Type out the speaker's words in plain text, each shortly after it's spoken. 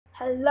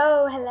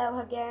Hello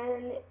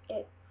again.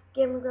 It's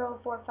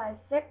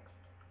GamerGirl456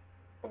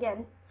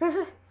 again.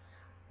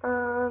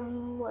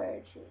 Where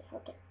is she?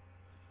 Okay.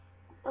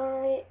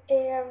 I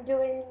am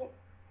doing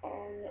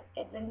an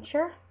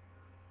adventure,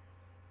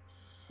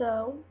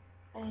 so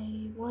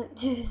I want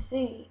to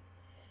see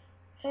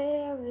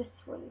how this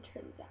one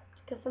turns out.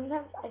 Because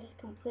sometimes I just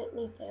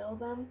completely fail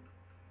them,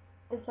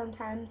 and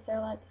sometimes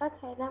they're like,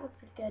 okay, that was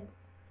pretty good.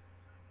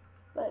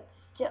 But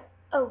still,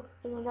 oh,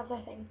 and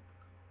another thing.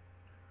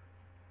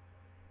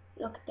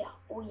 Look at that.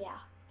 Oh yeah,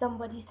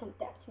 somebody sent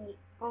that to me.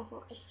 I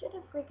should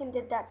have freaking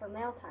did that for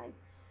mail time,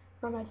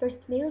 for my first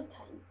mail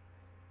time.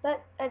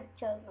 But I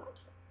chose not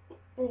to.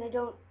 And I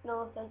don't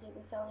know if those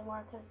even sell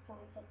anymore because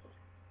someone said to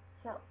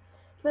sell.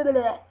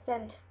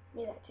 Send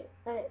me that too.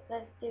 Alright,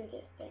 let's do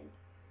this thing.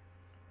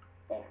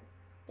 Bam.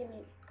 Give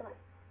me, come on.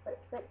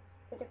 Wait,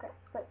 the crap.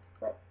 Wait.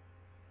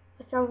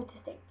 What's wrong with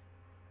this thing?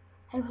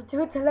 I will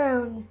do it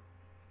alone.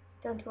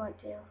 Don't want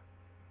to.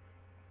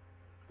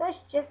 Let's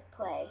just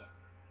play.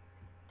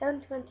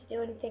 Don't want to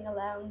do anything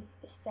alone.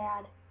 It's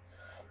sad.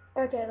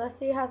 Okay, let's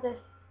see how this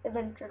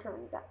adventure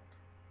turns out.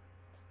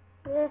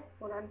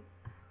 Hold on.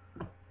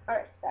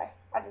 Alright, sorry.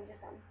 I did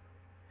this one.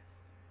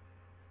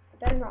 I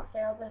better not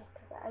fail this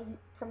because I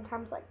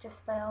sometimes just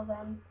fail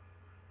them.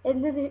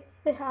 And then it's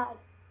sad.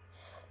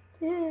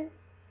 Okay,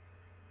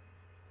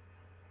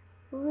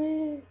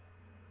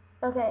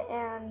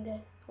 and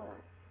hold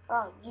on.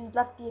 Oh, you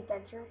left the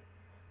adventure.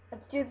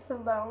 Let's do this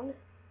alone.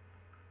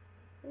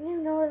 I don't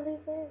even know where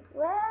this is.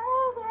 Wow.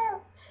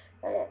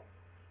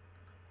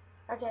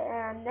 Okay,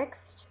 and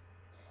next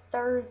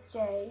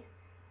Thursday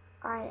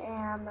I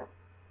am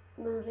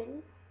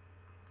moving,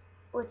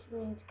 which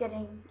means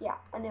getting,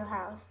 a new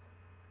house.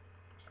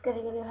 Just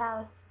getting a new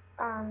house,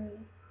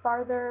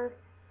 farther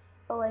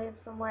away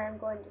from where I'm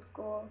going to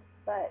school,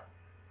 but,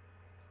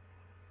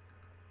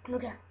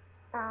 okay,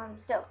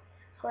 still,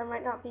 so I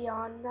might not be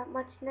on that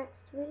much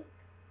next week.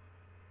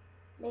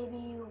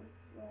 Maybe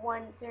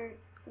once or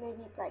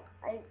maybe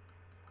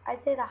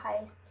I'd say the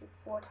highest is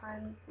 4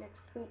 times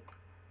next week.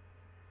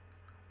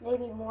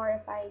 Maybe more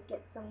if I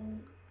get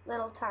some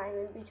little time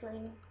in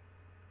between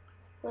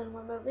when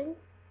we're moving.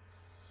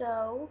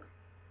 So,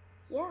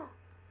 yeah,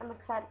 I'm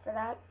excited for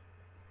that.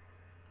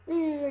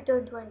 I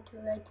don't want to,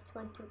 I just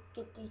want to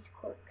get these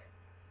quirks.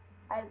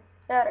 I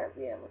better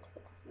be able to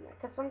put this in there,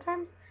 because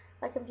sometimes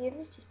my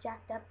computer's just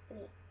jacked up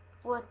and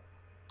what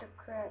the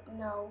crap,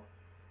 no,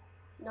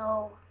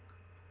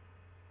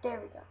 there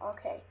we go,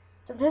 okay.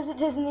 Sometimes it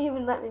doesn't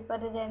even let me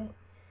put it in,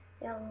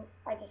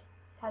 I just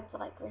had to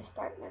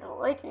restart and I don't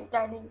like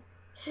restarting.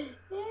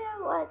 Yeah,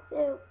 what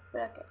do?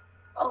 Okay.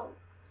 Oh.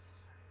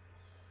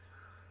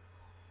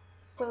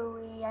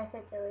 Silly, I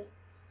said silly.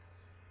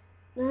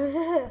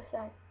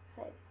 Sorry.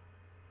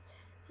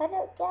 I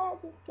don't care,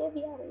 just get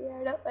me out of here.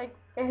 I don't like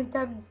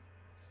phantoms.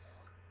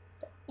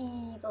 The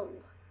evil.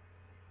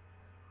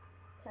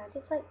 Can I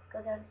just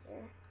go down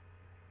here?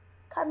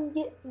 Come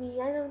get me,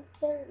 I don't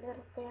care,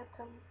 little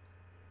phantom.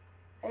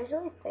 I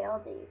usually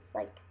fail these.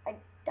 I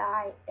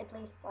die at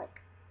least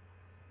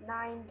 9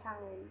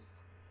 times.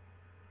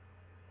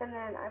 And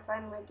then I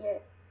finally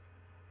get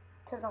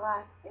to the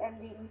last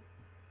ending.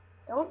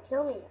 Don't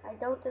kill me. I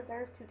don't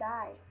deserve to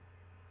die.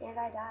 And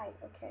I died.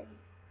 Okay.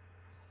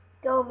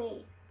 Go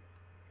me.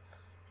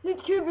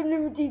 Let's keep him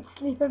in deep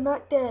sleep. I'm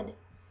not dead.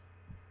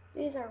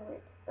 These are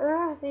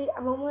weird. See,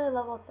 I'm only at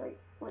level 3,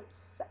 which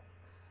sucks.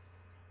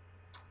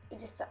 It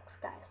just sucks,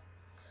 guys.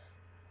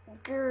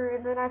 Grr,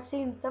 and then I've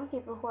seen some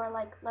people who are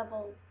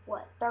level,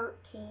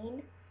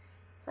 13?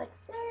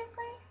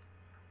 Seriously?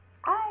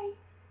 I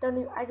don't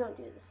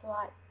do this a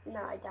lot.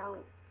 No, I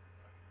don't.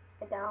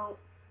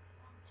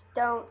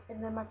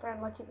 And then my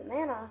friend Lucky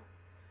Banana,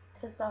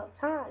 because all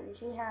the time,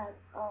 she has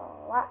a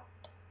lot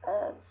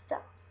of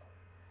stuff.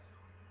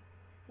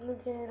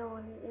 Okay, I don't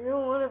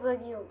want to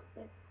bug you.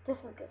 This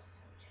is good.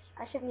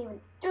 I shouldn't even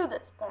do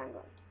this, but I'm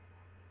going to.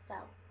 So,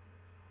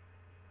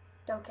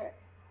 don't care.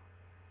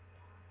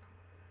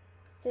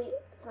 See,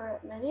 for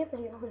many of the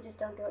people who just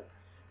don't do it,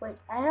 wait,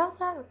 I also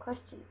have a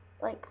question.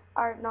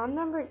 Are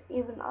non-members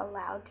even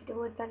allowed to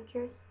do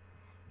adventures?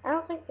 I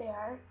don't think they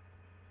are,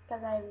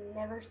 because I've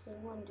never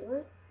seen one do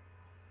it.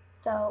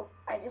 So,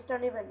 I just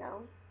don't even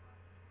know.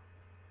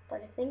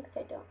 But I think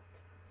they don't.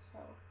 So,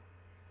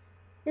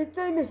 it's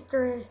a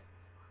mystery.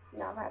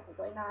 No,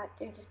 probably not.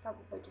 They just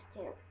probably just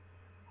can't.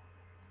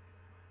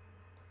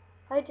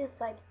 I just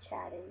like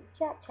chatting.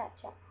 Chat.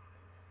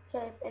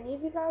 Okay, if any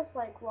of you guys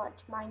watch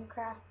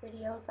Minecraft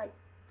videos,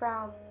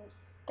 from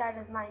Guy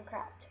Does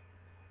Minecraft,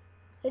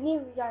 if any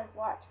of you guys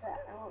watch that,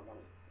 I don't know.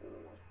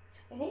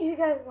 If any of you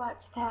guys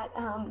watch that,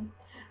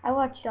 I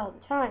watch it all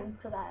the time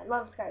because I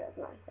love Guy Does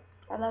Minecraft.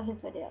 I love his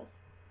videos.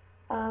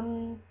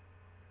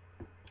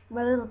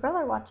 My little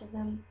brother watches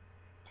them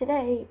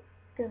today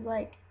because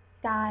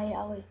Guy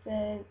always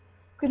says,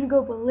 gonna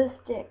go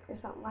ballistic or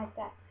something like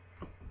that.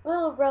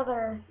 Little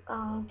brother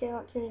came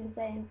up to me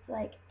and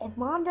said, if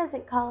Mom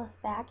doesn't call us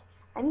back,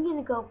 I'm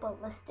gonna go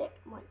ballistic.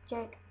 I'm like,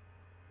 Jake,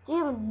 do you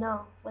even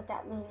know what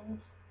that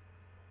means?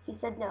 He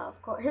said no,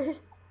 of course.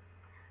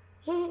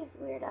 He's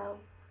weirdo.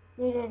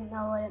 He didn't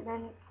know what it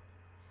meant.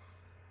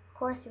 Of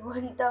course he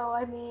wouldn't though.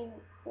 I mean,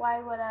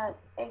 why would a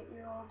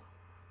 8-year-old?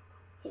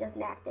 He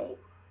doesn't act 8.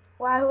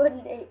 Why would an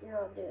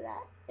 8-year-old do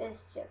that? It's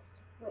just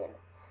weird.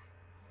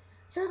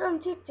 So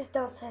Jake, just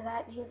don't say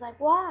that. And he's like,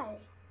 why?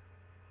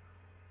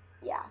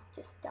 Yeah,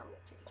 just don't.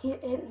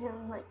 And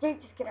I'm like,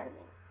 Jake, just get out of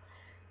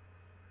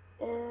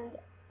there. And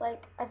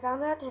like, I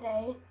found out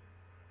today.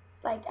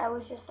 Like, I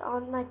was just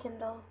on my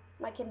Kindle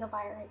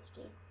Fire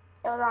HD.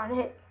 I was on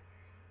it,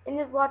 and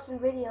just watching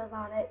videos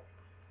on it.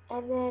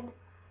 And then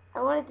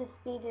I wanted to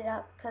speed it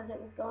up because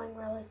it was going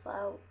really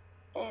slow,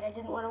 and I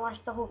didn't want to watch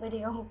the whole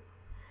video.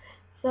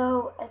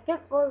 So I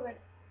skipped forward,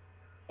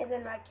 and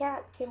then my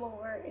cat came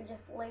over and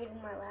just laid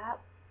in my lap.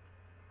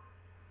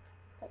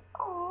 Like,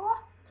 oh,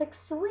 it's like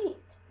sweet,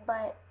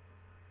 but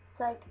it's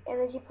like, and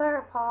then she put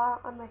her paw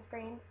on my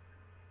screen,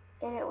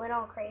 and it went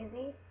all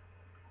crazy.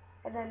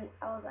 And then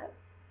I was like,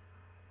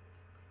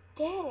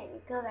 dang,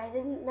 because I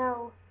didn't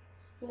know,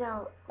 you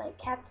know, like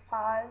cat's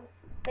paws,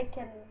 they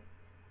can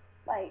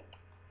like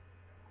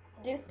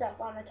do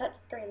stuff on a touch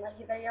screen, like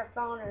either your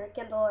phone or a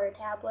Kindle or a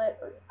tablet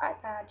or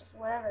iPad, just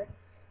whatever.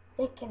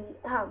 They can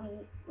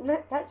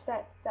touch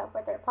that stuff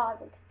with their paws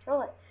and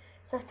control it.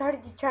 So I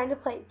started just trying to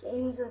play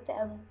games with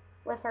them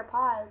with her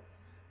paws.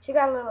 She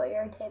got a little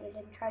irritated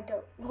and tried to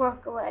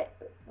walk away,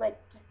 like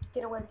just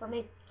get away from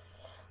me.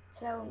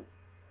 So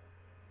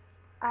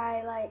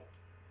I like,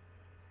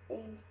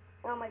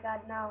 oh my god,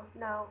 no,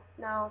 no,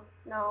 no,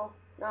 no,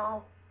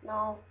 no,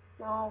 no,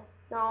 no,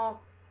 no,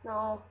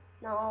 no,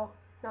 no,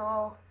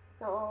 no,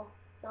 no,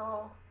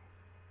 no,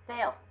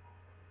 fail,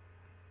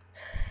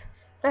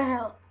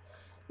 fail,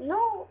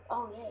 no,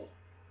 oh yay,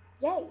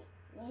 yay,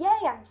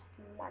 yay, I'm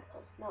just not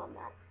close, no I'm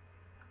not,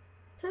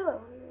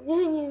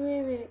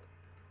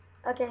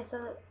 okay, so,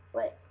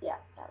 wait, yeah,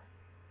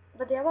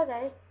 but the other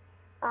day,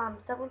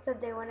 someone said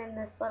they went in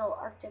this little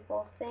Arctic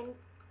wolf thing,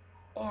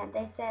 and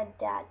they said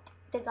that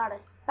they got a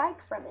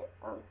spike from it.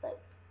 I was like,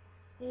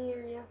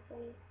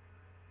 seriously?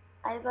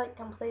 I like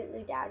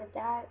completely doubted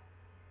that.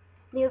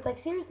 And he was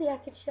like, seriously, I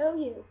could show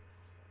you.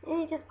 And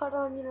he just put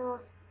on, you know,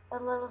 a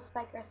little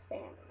spike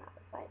wristband. And I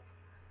was like,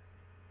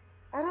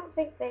 I don't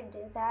think they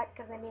do that,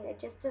 because I mean, it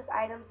just is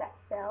items that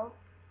sell.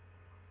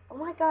 Oh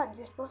my god,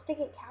 you're supposed to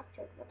get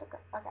captured. What the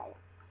okay.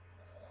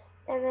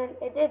 And then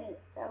it didn't.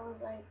 So I was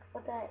like,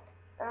 what the heck?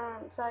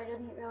 So I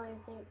didn't really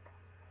think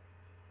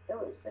it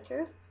was the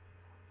truth.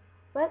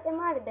 But it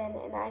might have been,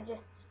 and I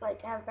just,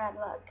 like, have bad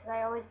luck, because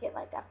I always get,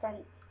 like, a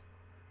fence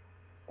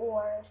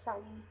or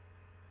some.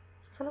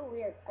 It's kind of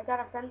weird. I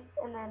got a fence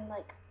and then,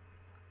 like,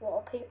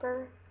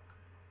 wallpaper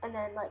and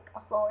then, like,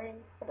 a flooring,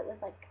 but it was,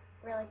 like,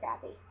 really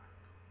crappy.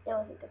 It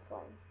wasn't good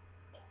flooring.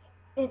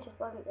 It just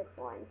wasn't good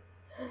flooring.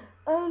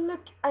 Oh,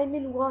 look, I'm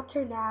in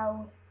water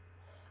now.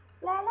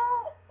 La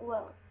la.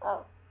 Well,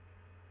 oh.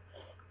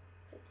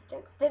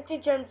 50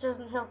 gems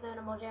doesn't help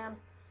Animal Jam.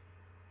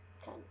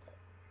 Kind of.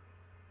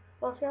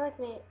 Well, if you're like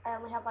me, I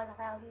only have, like,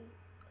 1,000.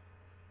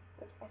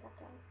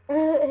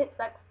 It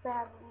sucks to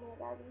have only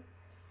 1,000.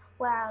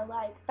 Wow,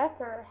 like,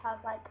 Becker has,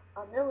 like,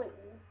 1,000,000.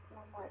 And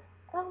I'm like,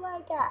 oh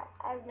my god,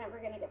 I'm never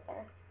gonna get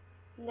there.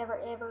 Never,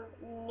 ever,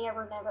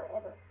 never, never,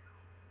 ever.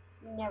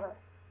 Never.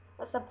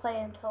 Let's play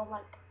until,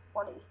 like,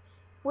 40.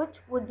 Which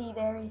would be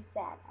very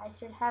sad. I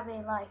should have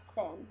a life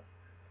then.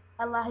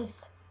 A life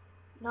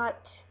not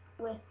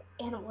with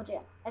Animal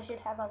Jam. I should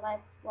have a life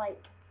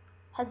like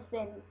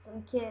husband,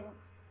 some kids,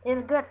 in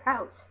a good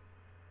house.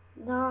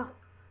 Not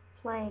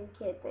playing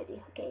kid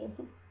video games.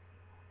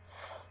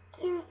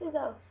 Seriously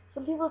though,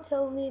 some people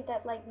tell me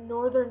that like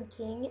Northern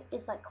King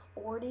is like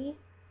 40.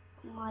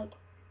 I'm like,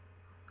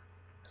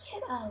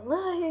 get a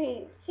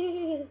life,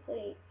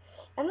 seriously.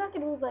 I'm not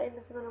gonna move like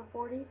this when I'm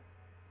 40.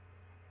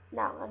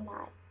 No, I'm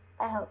not.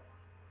 I hope.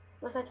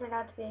 Unless I turn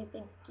out to be a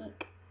big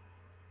geek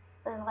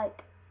and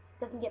like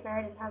doesn't get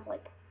married and has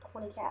like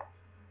 20 cats.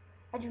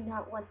 I do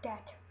not want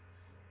that.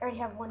 I already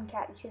have one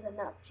cat and she's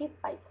enough. She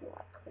bites me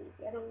like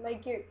crazy. I don't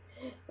like her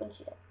when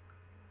she does.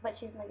 But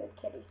she's my good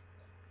kitty.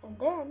 And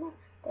then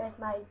there's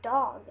my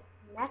dog,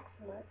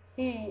 Maximus.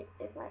 He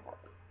is my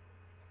puppy.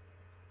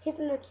 He's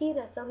an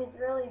Akita, so he's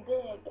really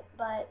big,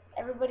 but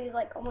everybody's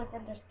like almost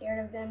thinks they're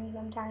scared of him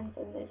sometimes,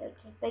 and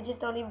they just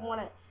don't even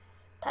want to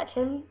touch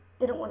him.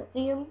 They don't want to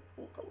see him.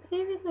 It's like,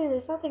 seriously,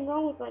 there's nothing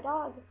wrong with my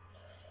dog.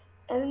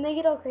 And then they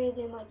get all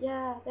crazy and like,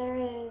 yeah, there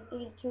is.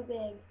 He's too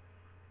big.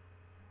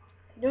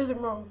 There's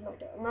nothing wrong with my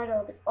dog. My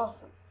dog is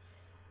awesome.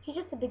 He's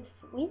just a big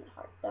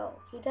sweetheart, though.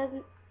 He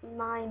doesn't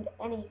mind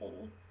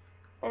anything.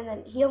 And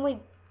then he only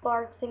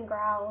barks and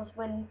growls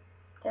when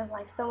there's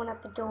like someone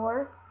at the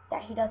door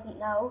that he doesn't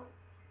know.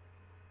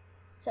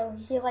 So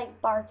he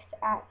like barks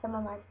at some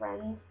of my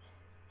friends,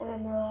 and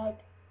then they're like,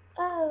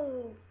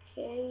 oh,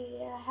 okay,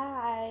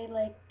 hi,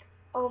 like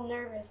all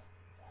nervous.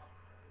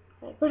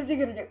 Like, what is he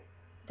gonna do?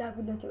 Dog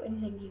would not do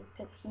anything to you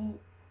because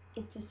he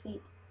is too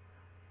sweet.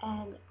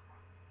 And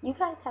you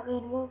guys have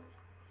animals?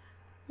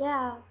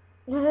 Yeah.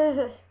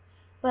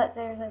 But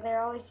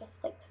they're always just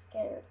like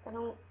scared.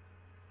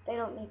 They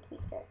don't need to be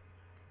scared.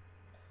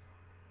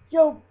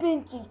 Yo,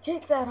 Binky,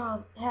 take that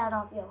hat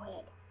off your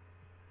head.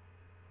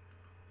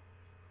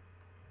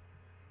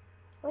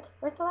 What?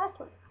 Where's the last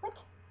one? What?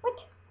 What?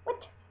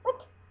 What?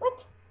 What?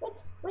 What? What?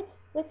 What?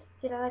 What?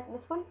 Did I like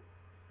this one?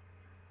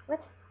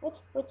 What? What?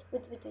 What?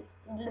 What? What? What?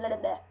 Blah, blah,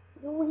 blah.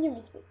 No, you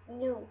missed it.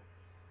 No.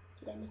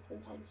 Did I miss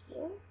one time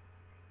here?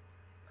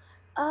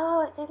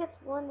 Oh, I think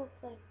it's one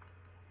that's like,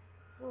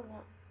 oh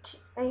no.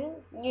 I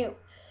knew.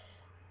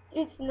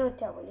 It's not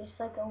that one. It's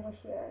like over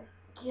here.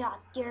 Yeah,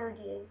 there it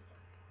is.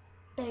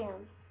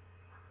 Bam.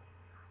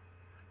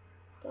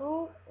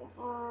 Don't,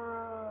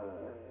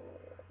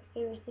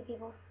 seriously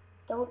people,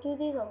 don't do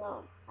these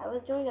alone. I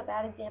was doing a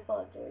bad example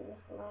of doing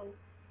this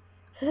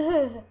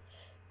alone.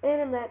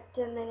 And I'm at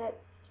 10 minutes,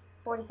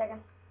 40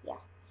 seconds. Yeah,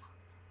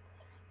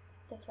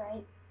 that's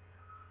right.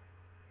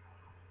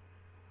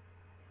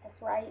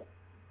 That's right.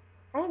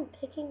 I am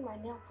picking my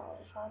nail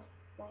polish off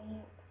my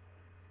hand.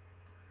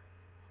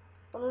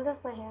 Well, not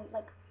off my hand,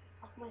 like,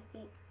 off my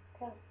feet.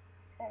 Cause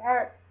it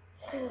hurts.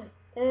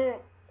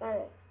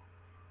 Alright.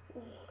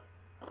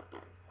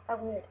 How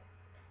weird.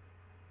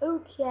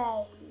 Okay,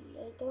 I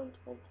don't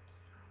want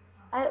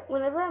to...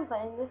 whenever I'm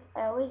playing this,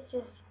 I always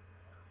just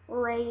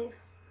race.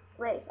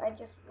 I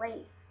just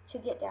race to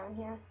get down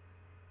here.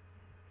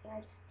 And I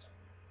just,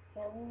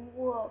 yeah,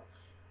 whoa.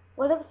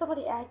 What if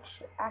somebody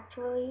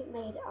actually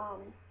made,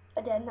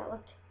 a den that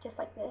looked just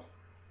like this?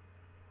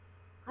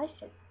 I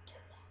should do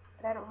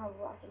that, but I don't have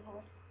a rocking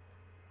horse.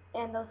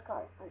 And those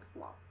cars are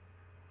small.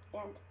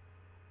 And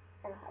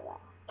I don't have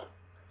that.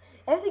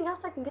 Everything else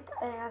I can get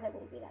that, that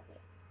won't be that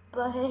big.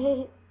 But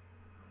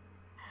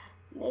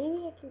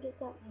maybe I can get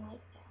something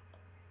like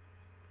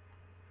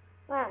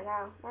that. I don't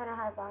know. I don't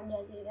have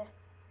Bondas either.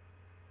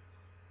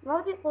 A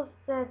lot of people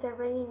said they're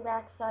bringing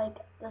back like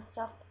the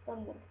stuff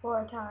from the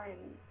before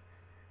times.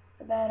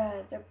 The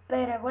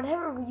beta,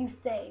 whatever you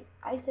say.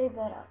 I say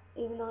beta,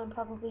 even though I'm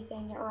probably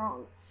saying it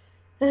wrong.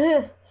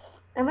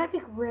 I might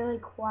be really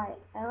quiet.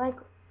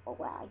 Oh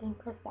wow, I didn't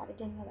click that. I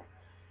didn't know that.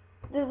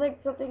 There's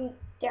like something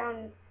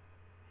down.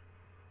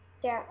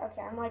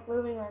 Okay, I'm like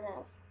moving my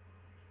mouse.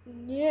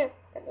 Yeah,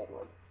 I did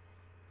one.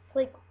 It's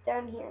like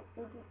down here.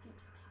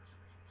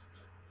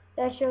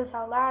 That shows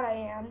how loud I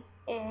am,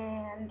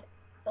 and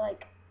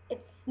like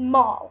it's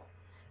small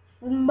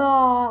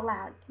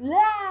loud.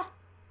 Ah!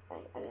 I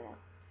don't know.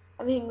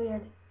 I'm being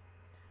weird.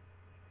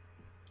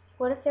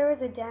 What if there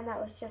was a den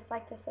that was just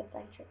like this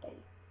adventure thing?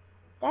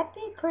 That'd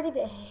be pretty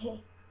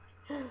big.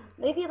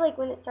 Maybe like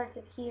when it starts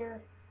at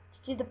here,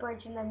 to do the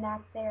bridge and then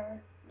that's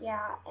there.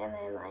 Yeah, and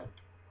then like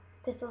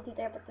this will be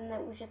there, but then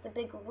it was just a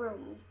big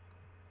room.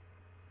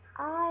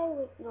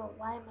 No,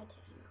 why am I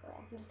taking it away?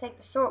 I can just take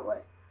the short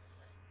way.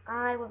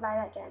 I would buy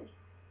that den.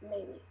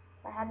 Maybe.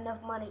 If I had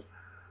enough money.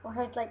 Or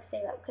I'd like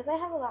save up. Because I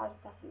have a lot of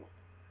stuff in it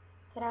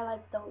that I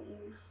like don't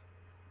use.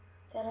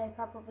 That I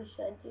probably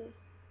should use.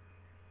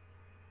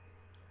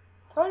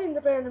 Holding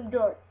the random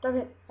door. Damn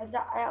it.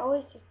 I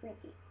always just read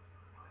these.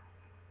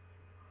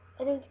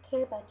 I don't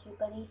care about you,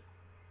 buddy.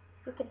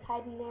 You can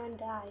hide in there and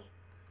die.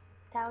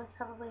 That was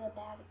probably a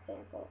bad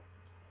example.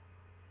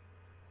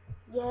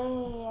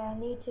 Yay, I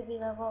need to be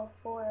level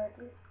 4 at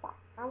least 5.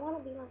 I want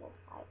to be level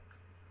 5.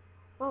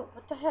 Oh,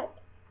 what the heck?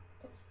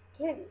 That's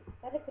scary.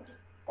 That it could just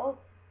go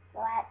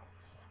flat.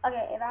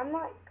 Okay, if I'm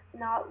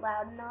not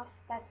loud enough,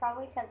 that's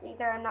probably because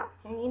either I'm not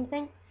saying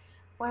anything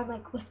or I'm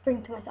like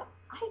whispering to myself.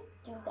 I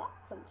do that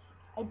sometimes.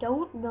 I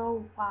don't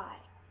know why.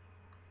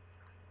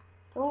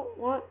 Don't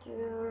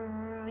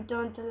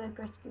do like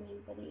rescue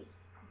anybody.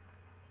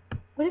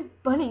 What has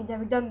Bunny's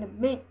ever done to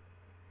me?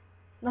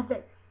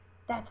 Nothing.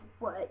 That's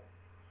what.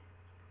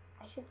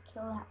 I should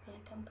kill that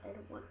phantom, but I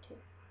don't want to.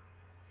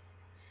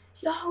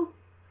 Yo!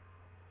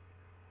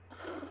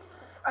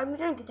 I'm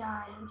going to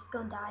die. I'm just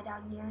going to die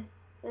down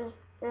here.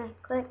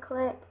 Click,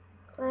 click,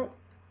 click.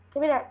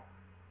 Give me that.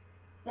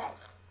 Yes.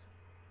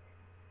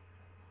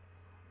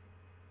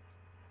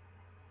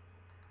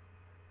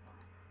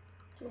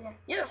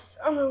 Yes,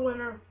 I'm a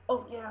winner.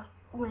 Oh yeah.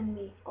 Win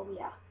me. Oh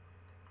yeah.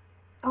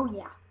 Oh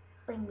yeah.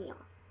 Bring me on.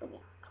 Bring me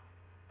on.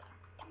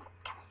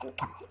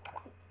 Come on.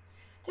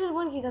 There's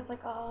one key that's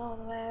like all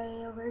the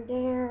way over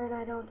there, and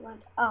I don't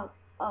want. Oh.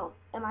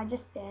 Am I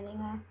just standing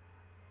there?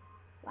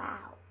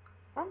 Wow.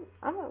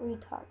 I'm a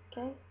retard.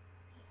 Okay.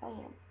 Yes, I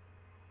am.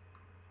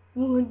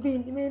 One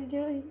man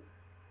doing.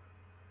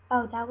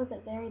 Oh, that was a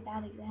very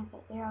bad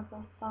example. They are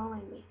both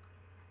following me.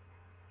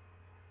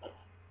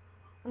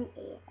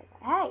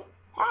 Hey!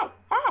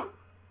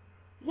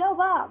 Yo,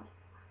 Bob!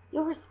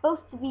 You were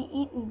supposed to be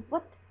eaten.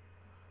 What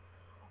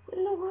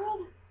in the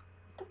world?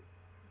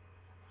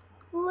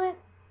 What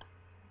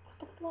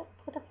the flip?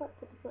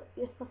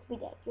 You're supposed to be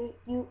dead.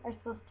 You are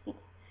supposed to be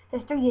dead.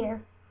 There's 3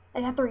 here.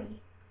 I got 3.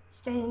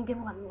 Stay and give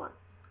 1 more.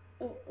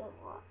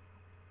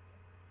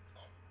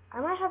 I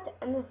might have to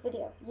end this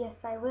video. Yes,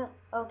 I will.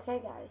 Okay,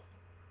 guys.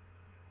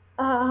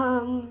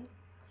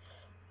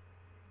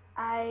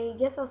 I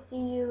guess I'll see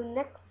you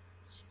next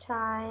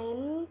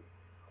time.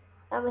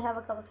 I only have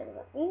a couple seconds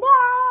left.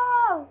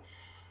 No!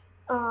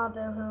 Oh,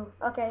 boo-hoo.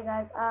 Okay,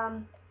 guys.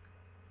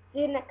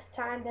 See you next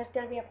time. There's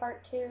gonna be a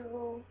part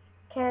 2.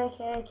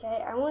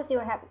 Okay. I want to see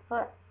what happens.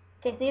 But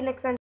okay, see you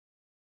next time.